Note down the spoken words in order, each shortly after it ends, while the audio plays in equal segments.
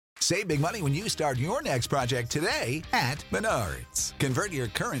Save big money when you start your next project today at Menards. Convert your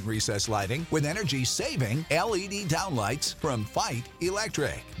current recessed lighting with energy-saving LED downlights from Fight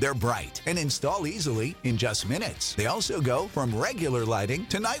Electric. They're bright and install easily in just minutes. They also go from regular lighting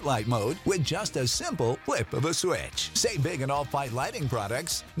to nightlight mode with just a simple flip of a switch. Save big on all Fight lighting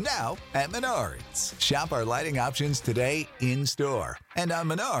products now at Menards. Shop our lighting options today in-store and on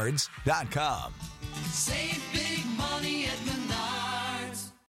Menards.com. Save big money at Menards.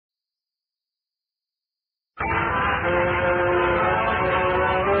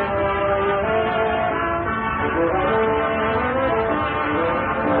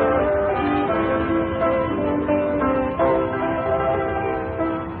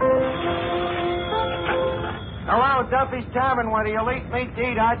 Hello, Duffy's Tavern, where the elite meet to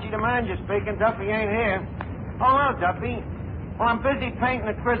eat. Archie the manager speaking. Duffy ain't here. Hello, Duffy. Well, I'm busy painting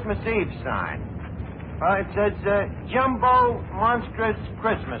the Christmas Eve sign. It says, Jumbo Monstrous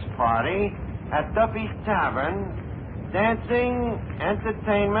Christmas Party at Duffy's Tavern. Dancing,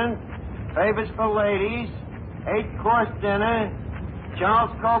 entertainment, favors for ladies, 8-course dinner,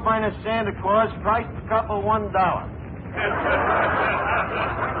 Charles Coburn as Santa Claus, price per couple $1.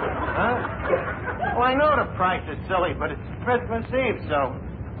 Huh? Well, I know the price is silly, but it's Christmas Eve, so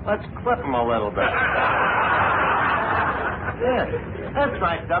let's clip them a little bit. Yeah, that's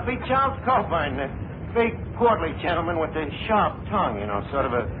right, Duffy. Charles Coburn, the big, portly gentleman with the sharp tongue, you know, sort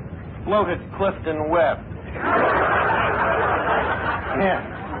of a bloated Clifton Webb. Yeah,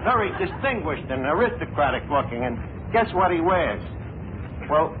 very distinguished and aristocratic looking, and guess what he wears?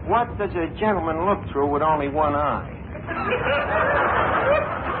 Well, what does a gentleman look through with only one eye?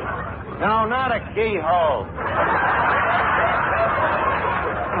 No, not a keyhole.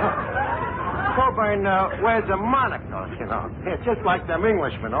 Coburn wears a monocle, you know. Yeah, just like them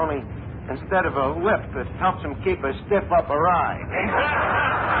Englishmen, only instead of a lip, it helps him keep a stiff upper eye.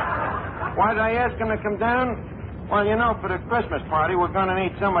 Why did I ask him to come down? Well, you know, for the Christmas party, we're going to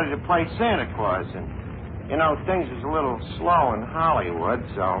need somebody to play Santa Claus. And, you know, things is a little slow in Hollywood,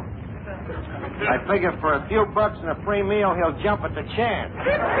 so I figure for a few bucks and a free meal, he'll jump at the chance.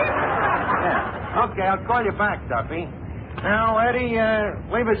 Yeah. Okay, I'll call you back, Duffy. Now, Eddie,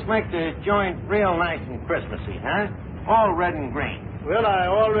 leave us make the joint real nice and Christmassy, huh? All red and green. Well, I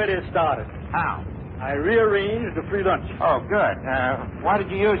already started. How? I rearranged the free lunch. Oh, good. What did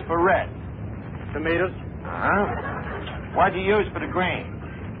you use for red? Tomatoes. Uh-huh. What'd you use for the green?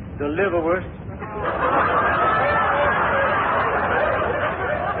 The liverwurst.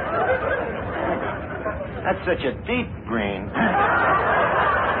 That's such a deep green.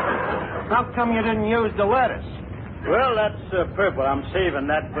 How come you didn't use the lettuce? Well, that's purple. I'm saving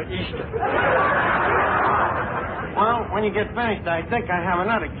that for Easter. Well, when you get finished, I think I have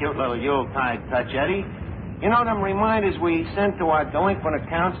another cute little Yuletide touch, Eddie. You know them reminders we send to our delinquent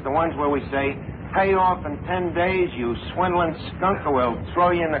accounts, the ones where we say, pay off in 10 days, you swindling skunk, or we'll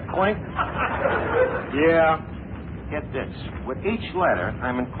throw you in the clink? Yeah. Get this. With each letter,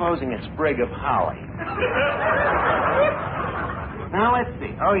 I'm enclosing a sprig of holly. Now, let's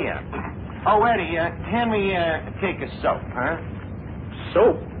see. Oh, yeah. Oh, Eddie, hand me a cake of soap, huh?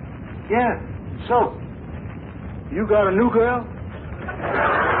 Soap? Yeah, soap. You got a new girl?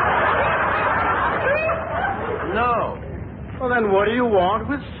 No. Well, then what do you want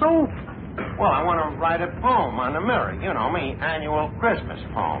with soap? Well, I want to write a poem on the mirror. You know, me annual Christmas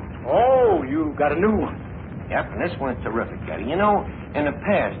poem. Oh, you got a new one. Yep, and this one's terrific, Eddie. You know, in the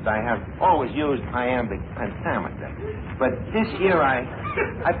past, I have always used iambic pentameter. But this year, I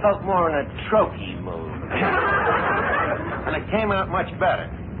felt more in a trochee mood. And it came out much better.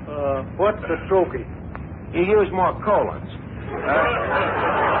 What's a trochee? You use more colons.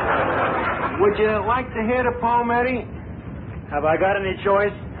 Would you like to hear the poem, Eddie? Have I got any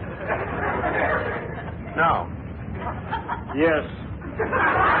choice? No. Yes.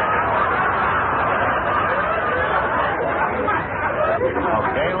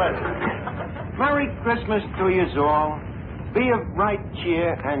 Okay, listen. Merry Christmas to yous all. Be of right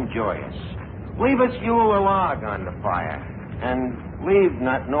cheer and joyous. Leave us Yule a log on the fire, and leave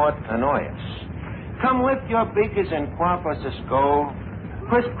not naught annoy us. Come lift your beakers and quaff us a skull.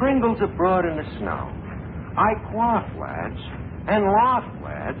 Kris Kringle's abroad in the snow. I quaff, lads, and laugh,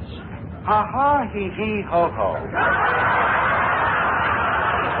 lads. Ha ha, hee hee, ho ho.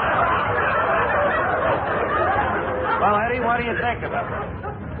 Well, Eddie, what do you think of it?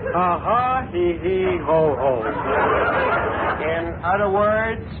 Ha hee hee ho ho. In other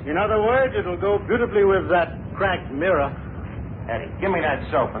words? In other words, it'll go beautifully with that cracked mirror. Eddie, give me that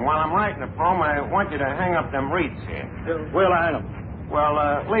soap, and while I'm writing the poem, I want you to hang up them wreaths here. Where'll I hang them? Well,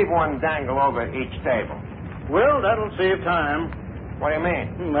 leave one dangle over each table. Well, that'll save time. What do you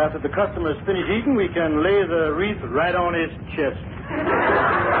mean? After the customer's finished eating, we can lay the wreath right on his chest.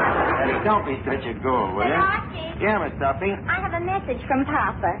 Eddie, don't be such a ghoul, will Hey, you? Archie. Yeah, Miss Duffy. I have a message from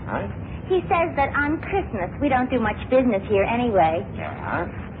Papa. Huh? He says that on Christmas we don't do much business here anyway. Yeah?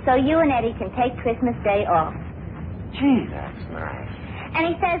 So you and Eddie can take Christmas Day off. Gee, that's nice. And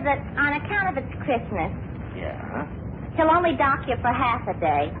he says that on account of it's Christmas, Yeah? he'll only dock you for half a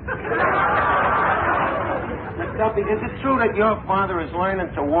day. Miss Duffy, is it true that your father is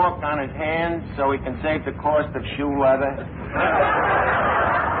learning to walk on his hands so he can save the cost of shoe leather?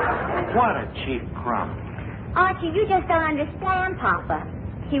 What a cheap crumb. Archie, you just don't understand Papa.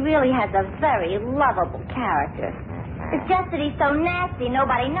 He really has a very lovable character. It's just that he's so nasty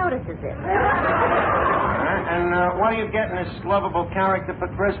nobody notices it. And what are you getting this lovable character for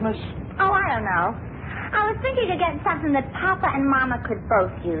Christmas? Oh, I don't know. I was thinking of getting something that Papa and Mama could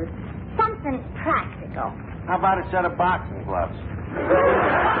both use. Something practical. How about a set of boxing gloves?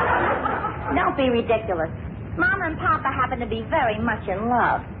 Don't be ridiculous. Mama and Papa happen to be very much in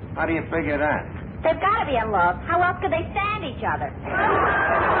love. How do you figure that? They've got to be in love. How else could they stand each other?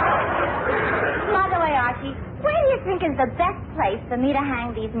 By the way, Archie, where do you think is the best place for me to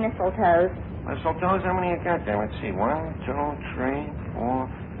hang these mistletoes? Mistletoes? How many you got there? Let's see. 1, 2, 3, 4,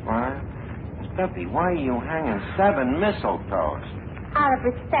 5. Miss Duffy, why are you hanging 7 mistletoes? Out of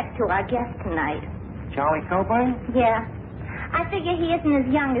respect to our guest tonight. Charlie Coburn? Yeah. I figure he isn't as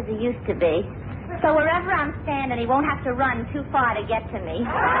young as he used to be. So wherever I'm standing, he won't have to run too far to get to me.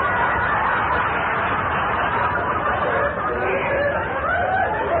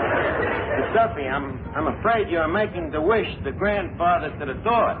 Miss Duffy, I'm afraid you're making the wish the grandfather to the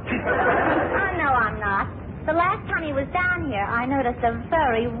door. Oh, no, I'm not. The last time he was down here, I noticed a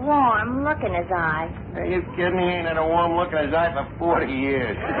very warm look in his eye. Are you kidding? He ain't had a warm look in his eye for 40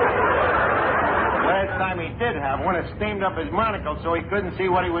 years. Last time he did have one, it steamed up his monocle so he couldn't see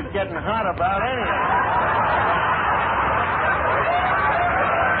what he was getting hot about anyway.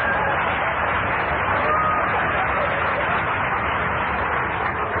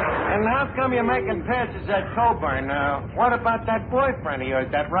 And how come you're making passes at Coburn? What about that boyfriend of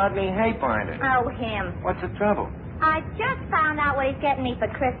yours, that Rodney Haybinder? Oh, him. What's the trouble? I just found out what he's getting me for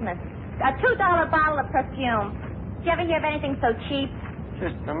Christmas. A $2 bottle of perfume. Did you ever hear of anything so cheap?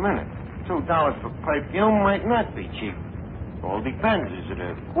 Just a minute. $2 for perfume might not be cheap. All depends. Is it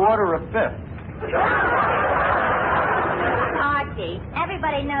a quarter or a fifth? Archie,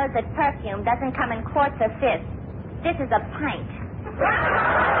 everybody knows that perfume doesn't come in quarts or fifths. This is a pint.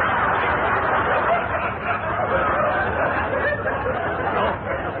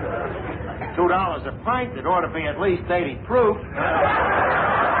 $2 a pint, it ought to be at least 80 proof.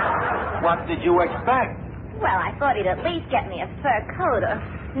 What did you expect? Well, I thought he'd at least get me a fur coat or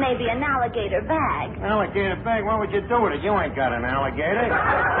maybe an alligator bag. Alligator bag? What would you do with it? You ain't got an alligator.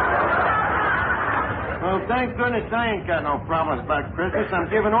 Well, thank goodness I ain't got no problems about Christmas. I'm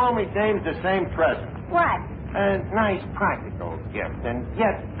giving all my dames the same present. What? A nice, practical gift, and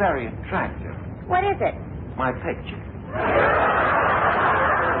yet very attractive. What is it? My picture.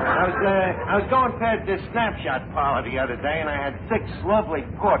 I was going past this snapshot parlor the other day, and I had 6 lovely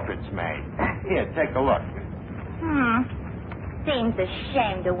portraits made. Here, take a look. Seems a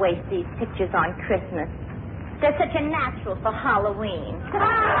shame to waste these pictures on Christmas. They're such a natural for Halloween.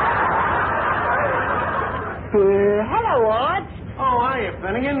 Hello, Art. Oh, hiya,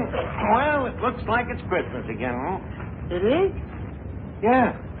 Finnegan. Well, it looks like it's Christmas again, huh? It is?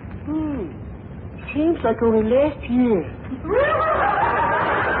 Yeah. Seems like only last year.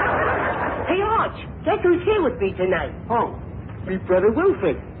 Hey, Arch, guess who's here with me tonight? Oh, Me brother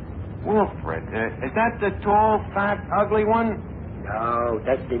Wilfred. Wilfred. Is that the tall, fat, ugly one? No,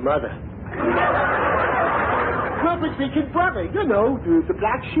 that's the mother. Wilfred's thinking brother. You know, the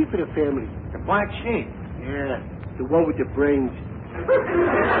black sheep of the family. The black sheep. Yeah, the one with the brains.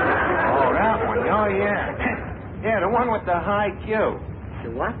 Oh, that one. Oh, yeah. Yeah, the one with the high Q. The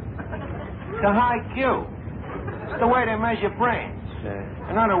what? The high Q. It's the way they measure brains.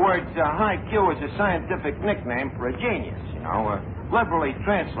 In other words, high Q is a scientific nickname for a genius. You know, liberally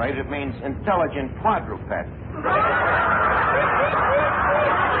translated, it means intelligent quadruped.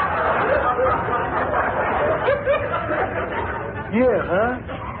 Yeah, huh?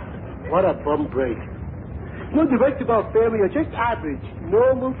 What a bum break. No, the rest of our family are just average,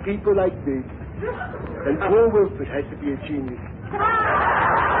 normal people like me. And poor Wilfred has to be a genius.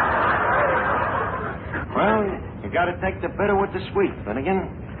 Well, you got to take the bitter with the sweet, Finnegan.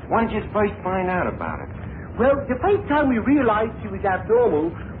 When did you first find out about it? Well, the first time we realized he was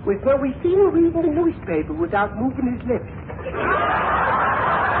abnormal was when we seen him reading the newspaper without moving his lips.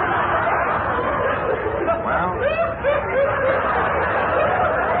 Well,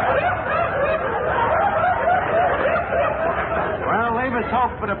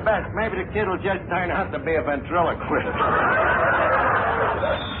 hope for the best. Maybe the kid will just turn out to be a ventriloquist.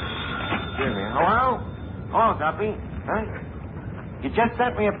 Excuse me. Hello? Oh, Duffy. Huh? You just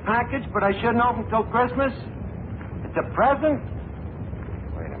sent me a package, but I shouldn't open till Christmas? It's a present?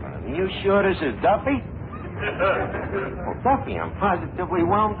 Wait a minute. Are you sure this is Duffy? Well, Duffy, I'm positively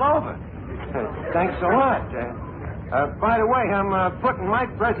whelmed over. Thanks a lot. By the way, I'm putting my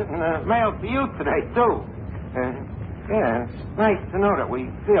present in the mail to you today, too. Yeah, it's nice to know that we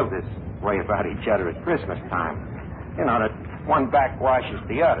feel this way about each other at Christmas time. You know, that one backwashes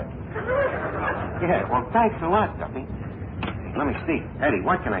the other. Yeah, well, thanks a lot, Duffy. Let me see. Eddie,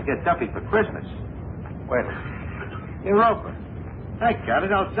 what can I get Duffy for Christmas? Wait a minute. You're open. I got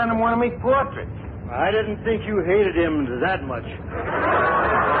it. I'll send him one of me portraits. I didn't think you hated him that much.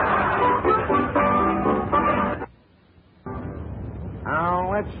 Oh,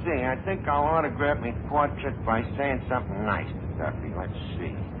 let's see. I think I'll autograph me portrait by saying something nice to Duffy. Let's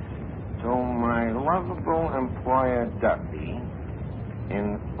see. To my lovable employer, Duffy,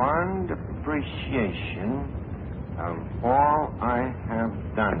 in fond appreciation of all I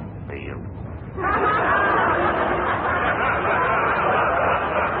have done for you.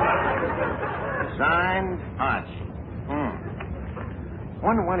 Signed, Archie.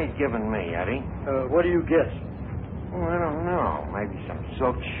 Wonder what he's giving me, Eddie. What do you guess? Oh, I don't know. Maybe some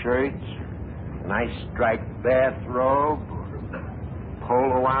silk shirts, nice striped bathrobe,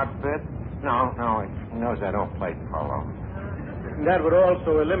 polo outfit. No, he knows I don't play polo. That would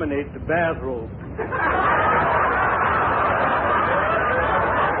also eliminate the bathrobe.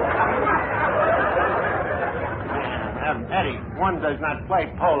 Eddie, one does not play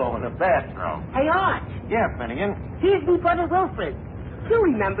polo in a bathrobe. Hey, Art. Yeah, Finnegan. Here's me brother Wilfred. You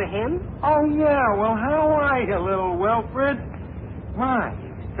remember him? Oh, yeah. Well, how are you, little Wilfred? My,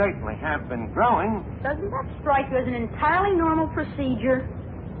 you certainly have been growing. Doesn't that strike you as an entirely normal procedure?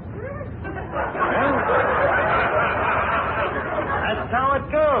 Well, that's how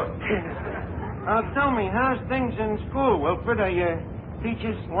it goes. Tell me, how's things in school, Wilfred? Are your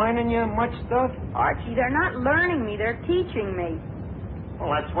teachers learning you much stuff? Archie, they're not learning me. They're teaching me. Well,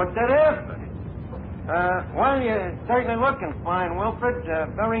 that's what they're after. Well, you're certainly looking fine, Wilfred.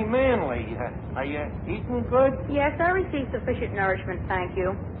 Very manly. Are you eating good? Yes, I receive sufficient nourishment, thank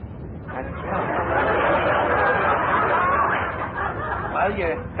you. That's well,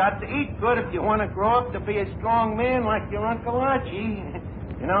 you got to eat good if you want to grow up to be a strong man like your Uncle Archie.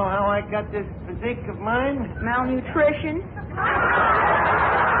 You know how I got this physique of mine? Malnutrition?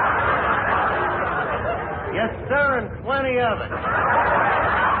 Yes, sir, and plenty of it.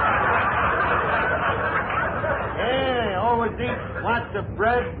 Yeah, always eat lots of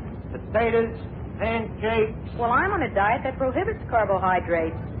bread, potatoes, pancakes. Well, I'm on a diet that prohibits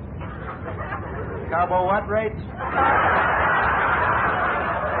carbohydrates. Carbo what rates?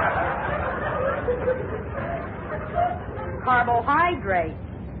 Carbohydrates.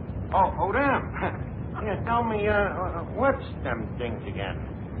 Oh, them. Yeah, tell me, what's them things again?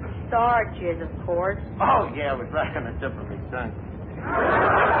 Starches, of course. Oh, yeah, it was right on the tip of my tongue.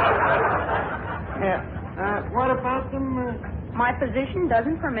 Yeah. What about them? My position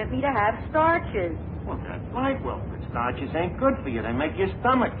doesn't permit me to have starches. Well, that's right, Wilfred. Starches ain't good for you. They make your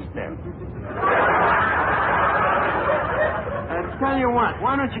stomach stiff. Tell you what,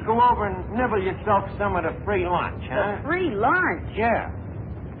 why don't you go over and nibble yourself some of the free lunch, huh? Free lunch? Yeah.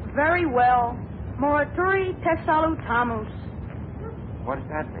 Very well. Morituri te salutamus. What does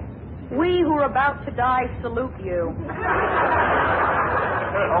that mean? We who are about to die salute you.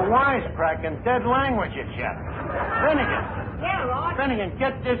 A wisecracking, dead language, it's yet. Finnegan. Yeah, Rod? Finnegan,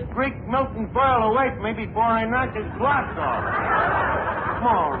 get this Greek Milton Boyle away from me before I knock his blocks off.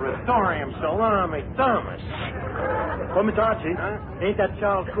 Moratorium salami Thomas. Oh, Miss Archie, Huh? ain't that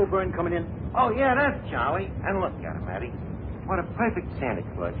Charles Coburn coming in? Oh, yeah, that's Charlie. And look at him, Eddie. What a perfect Santa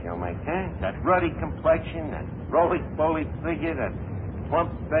Claus he'll make, huh? That ruddy complexion, that roly-poly figure, that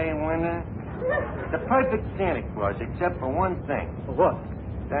plump bay winner. The perfect Santa Claus, except for one thing. For what?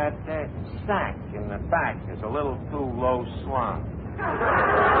 That sack in the back is a little too low slung.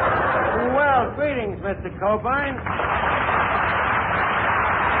 Well, greetings, Mr. Coburn.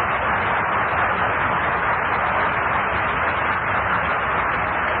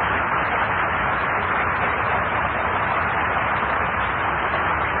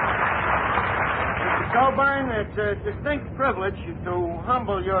 Coburn, it's a distinct privilege to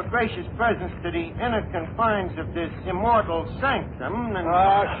humble your gracious presence to the inner confines of this immortal sanctum. And...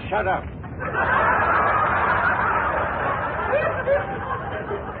 Oh, shut up.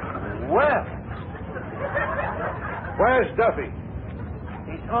 Well, Where's Duffy?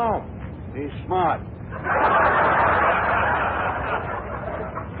 he's home. He's smart.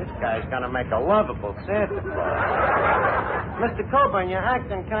 guy's gonna make a lovable Santa Claus. Mr. Coburn, you're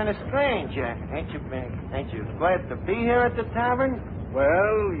acting kind of strange. Ain't you glad to be here at the tavern?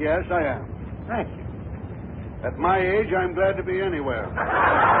 Well, yes, I am. Thank you. At my age, I'm glad to be anywhere.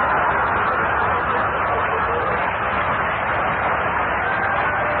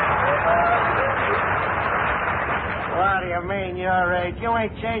 What do you mean, your age? You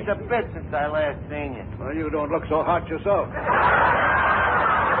ain't changed a bit since I last seen you. Well, you don't look so hot yourself.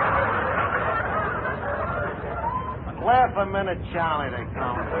 Laugh a minute, Charlie, they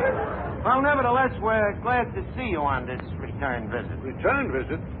come. Well, nevertheless, we're glad to see you on this return visit. Return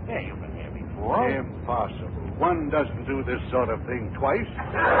visit? Yeah, you've been here before. Impossible. One doesn't do this sort of thing twice.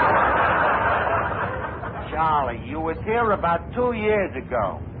 Charlie, you was here about 2 years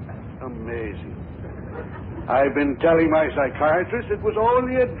ago. Amazing. I've been telling my psychiatrist it was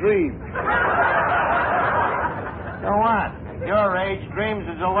only a dream. So what? At your age, dreams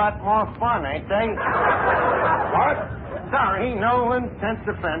is a lot more fun, ain't they? What? Sorry, no intent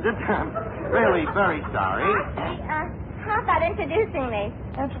offended. I'm really very sorry. How about introducing me?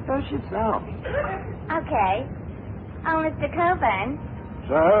 Introduce yourself. Okay. Oh, Mr. Coburn.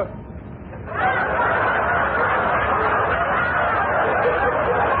 Sir?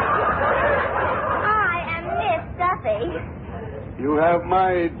 I am Miss Duffy. You have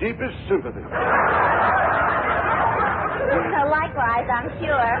my deepest sympathy. Likewise, I'm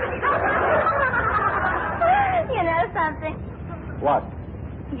sure. You know something? What?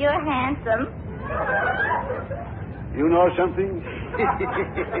 You're handsome. You know something?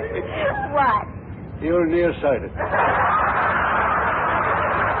 What? You're nearsighted. Mr.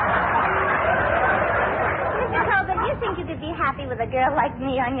 Coburn, you think you could be happy with a girl like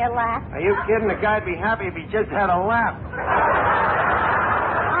me on your lap? Are you kidding? The guy'd be happy if he just had a lap.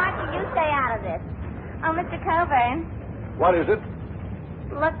 Archie, you stay out of this. Oh, Mr. Coburn. What is it?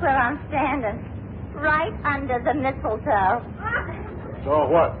 Look where I'm standing. Right under the mistletoe. So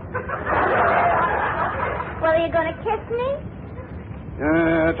what? Well, are you going to kiss me?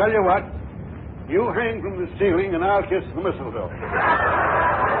 Tell you what. You hang from the ceiling and I'll kiss the mistletoe.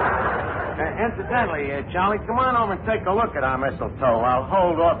 Incidentally, Charlie, come on over and take a look at our mistletoe. I'll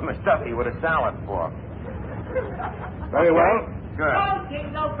hold off Miss Duffy with a salad fork. Very well. Good. Oh,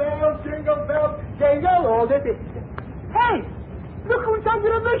 jingle bells, jingle all this. Hey, look who's under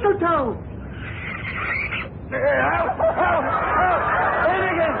the mistletoe. Help!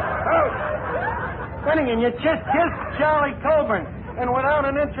 Finnegan! Finnegan, you just kissed Charlie Coburn, and without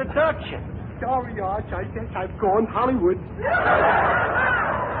an introduction. Sorry, Arch, I guess I've gone Hollywood.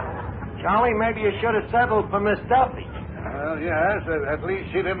 Charlie, maybe you should have settled for Miss Duffy. Well, yes, at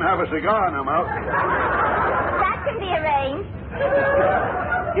least she didn't have a cigar in her mouth. That can be arranged.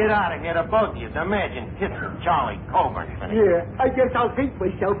 Get out of here, the both of you. Imagine kissing Charlie Coburn. Finnegan. Yeah, I guess I'll hate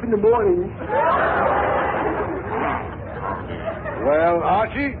myself in the morning. Well,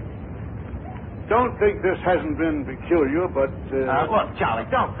 Archie, don't think this hasn't been peculiar, but... Look, Charlie,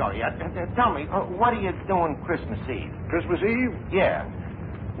 don't go yet. Tell me, what are you doing Christmas Eve? Christmas Eve? Yeah.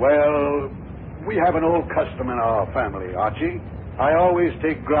 Well, we have an old custom in our family, Archie. I always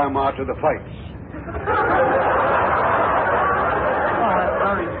take Grandma to the fights. Oh, that's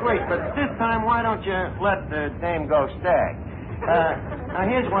very sweet, but this time, why don't you let the dame go stag? Now,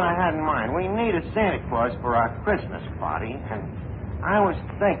 here's what I had in mind. We need a Santa Claus for our Christmas party, and I was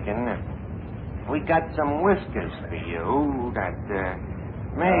thinking if we got some whiskers for you that,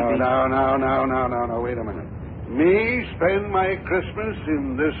 maybe... No, wait a minute. Me spend my Christmas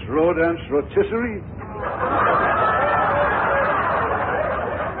in this Rodance rotisserie?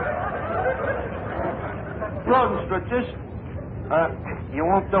 Rodance rotisserie? You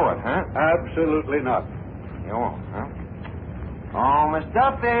won't do it, huh? Absolutely not. You won't, huh? Oh, Miss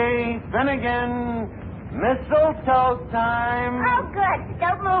Duffy, Finnegan, mistletoe time. Oh, good.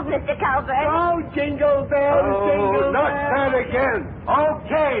 Don't move, Mr. Coburn. Oh, jingle bells, jingle not bells. that again.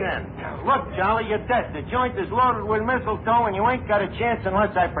 Okay, then. Look, Charlie, you're dead. The joint is loaded with mistletoe, and you ain't got a chance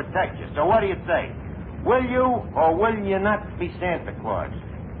unless I protect you. So what do you say? Will you or will you not be Santa Claus?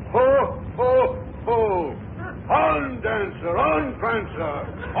 Ho, ho, ho. On, Dancer, on, Prancer,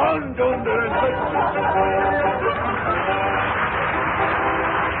 on, Dunder and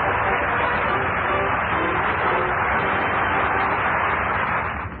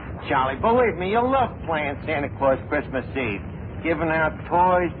Charlie, believe me, you love playing Santa Claus Christmas Eve. Giving out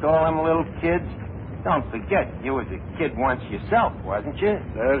toys to all them little kids. Don't forget, you was a kid once yourself, wasn't you?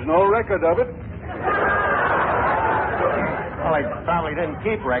 There's no record of it. Well, I probably didn't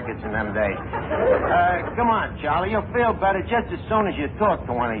keep records in them days. Come on, Charlie. You'll feel better just as soon as you talk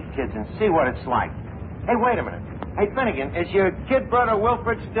to one of these kids and see what it's like. Hey, wait a minute. Hey, Finnegan, is your kid brother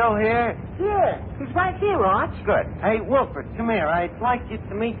Wilfred still here? Yeah, he's right here, Arch. Good. Hey, Wilfred, come here. I'd like you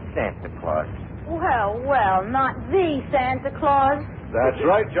to meet Santa Claus. Well, not the Santa Claus. That's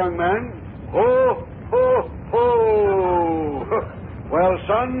right, young man. Ho, ho, ho. Well,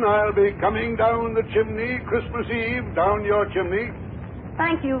 son, I'll be coming down the chimney Christmas Eve, down your chimney.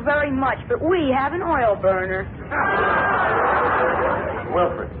 Thank you very much, but we have an oil burner.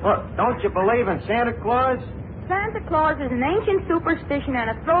 Wilfred, look, don't you believe in Santa Claus? Santa Claus is an ancient superstition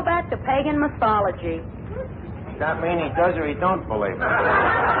and a throwback to pagan mythology. Does that mean he does or he don't believe it?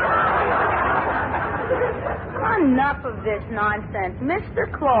 Enough of this nonsense. Mr.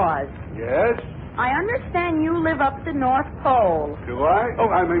 Claus, Yes? I understand you live up the North Pole. Do I? Oh,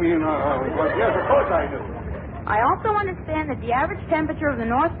 I mean, well, yes, of course I do. I also understand that the average temperature of the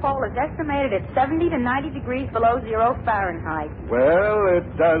North Pole is estimated at 70 to 90 degrees below 0 Fahrenheit. Well, it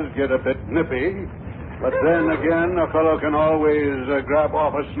does get a bit nippy. But then again, a fellow can always grab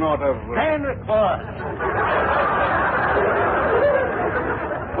off a snort of... Santa Claus!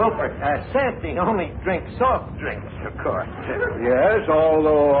 Wilfred, Santa only drinks soft drinks, of course. Yes,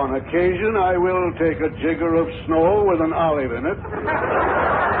 although on occasion I will take a jigger of snow with an olive in it.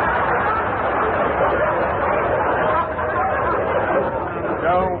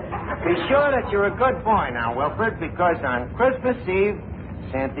 So, be sure that you're a good boy now, Wilfred, because on Christmas Eve,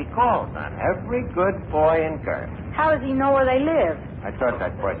 Santa calls on every good boy and girl. How does he know where they live? I thought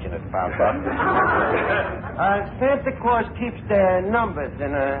that question had popped up. Santa Claus keeps their numbers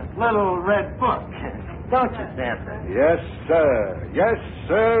in a little red book. Don't you, Santa? Yes, sir. Yes,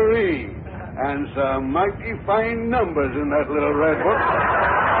 sirree. And some mighty fine numbers in that little red book.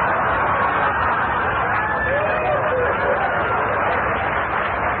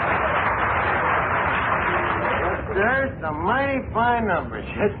 There's some mighty fine numbers.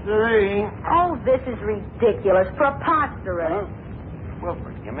 Yes, sirree. Oh, this is ridiculous. Preposterous. Huh?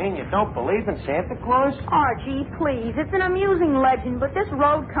 Wilfred, you mean you don't believe in Santa Claus? Archie, please. It's an amusing legend, but this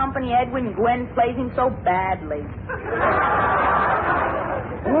road company, Edwin Gwen, plays him so badly.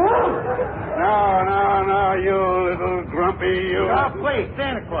 No, you little grumpy, you. Oh, please,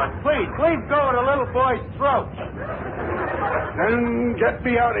 Santa Claus, please go to the little boy's throat. Then get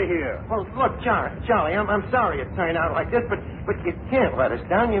me out of here. Well, look, Charlie, I'm sorry it turned out like this, but you can't let us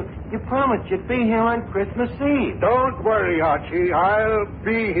down. You promised you'd be here on Christmas Eve. Don't worry, Archie. I'll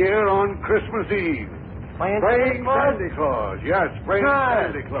be here on Christmas Eve. Playing Santa Claus. Yes, playing Good.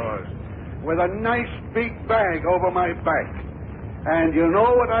 Santa Claus. With a nice big bag over my back. And you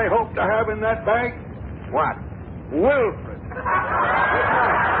know what I hope to have in that bag? What? Wilfred.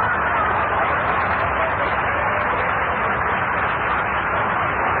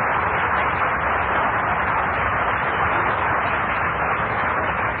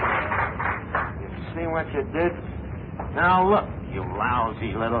 See what you did? Now look, you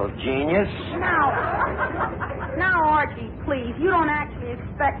lousy little genius. Now, Archie, please. You don't actually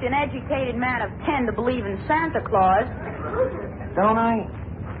expect an educated man of 10 to believe in Santa Claus. Don't I?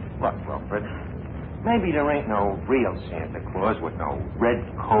 Look, Wilfred, maybe there ain't no real Santa Claus with no red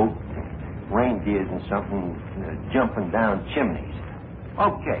coat and reindeers and something jumping down chimneys.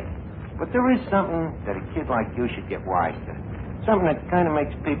 Okay, but there is something that a kid like you should get wise to. Something that kind of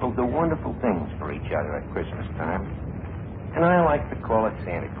makes people do wonderful things for each other at Christmas time. And I like to call it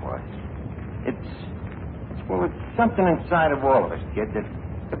Santa Claus. It's something inside of all of us, kid, that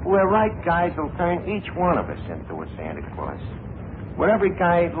if we're right guys, will turn each one of us into a Santa Claus. With every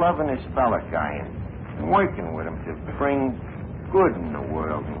guy loving his fellow guy and working with him to bring good in the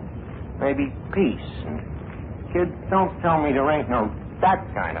world and maybe peace. And, kid, don't tell me there ain't no that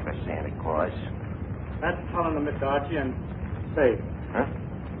kind of a Santa Claus. That's telling them, Mr. Archie, and say, Huh?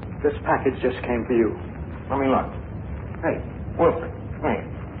 this package just came for you. Let me look. Hey, Wilfred, come here.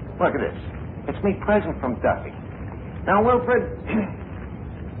 Look at this. It's me present from Duffy. Now, Wilfred,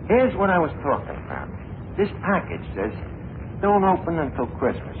 here's what I was talking about. This package says, don't open until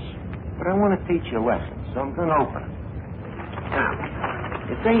Christmas. But I want to teach you a lesson, so I'm going to open it. Now,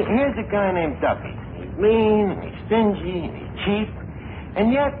 you see, here's a guy named Duffy. He's mean, and he's stingy, and he's cheap.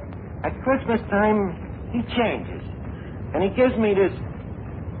 And yet, at Christmas time, he changes. And he gives me this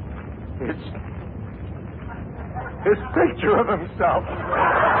picture of himself.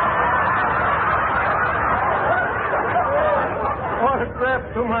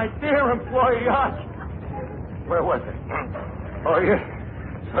 Autographed to my dear employee, Archie. Where was it? Oh,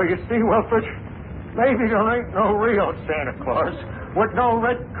 so you see, Wilfred, maybe there ain't no real Santa Claus with no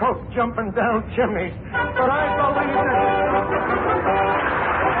red coat jumping down chimneys. But I believe that...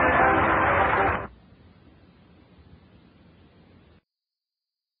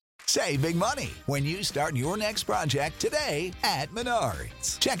 Save big money when you start your next project today at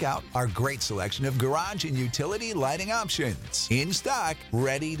Menards. Check out our great selection of garage and utility lighting options. In stock,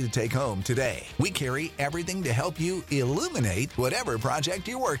 ready to take home today. We carry everything to help you illuminate whatever project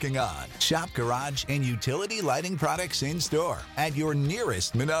you're working on. Shop garage and utility lighting products in store at your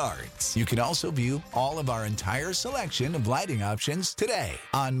nearest Menards. You can also view all of our entire selection of lighting options today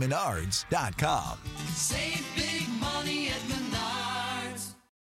on Menards.com. Save big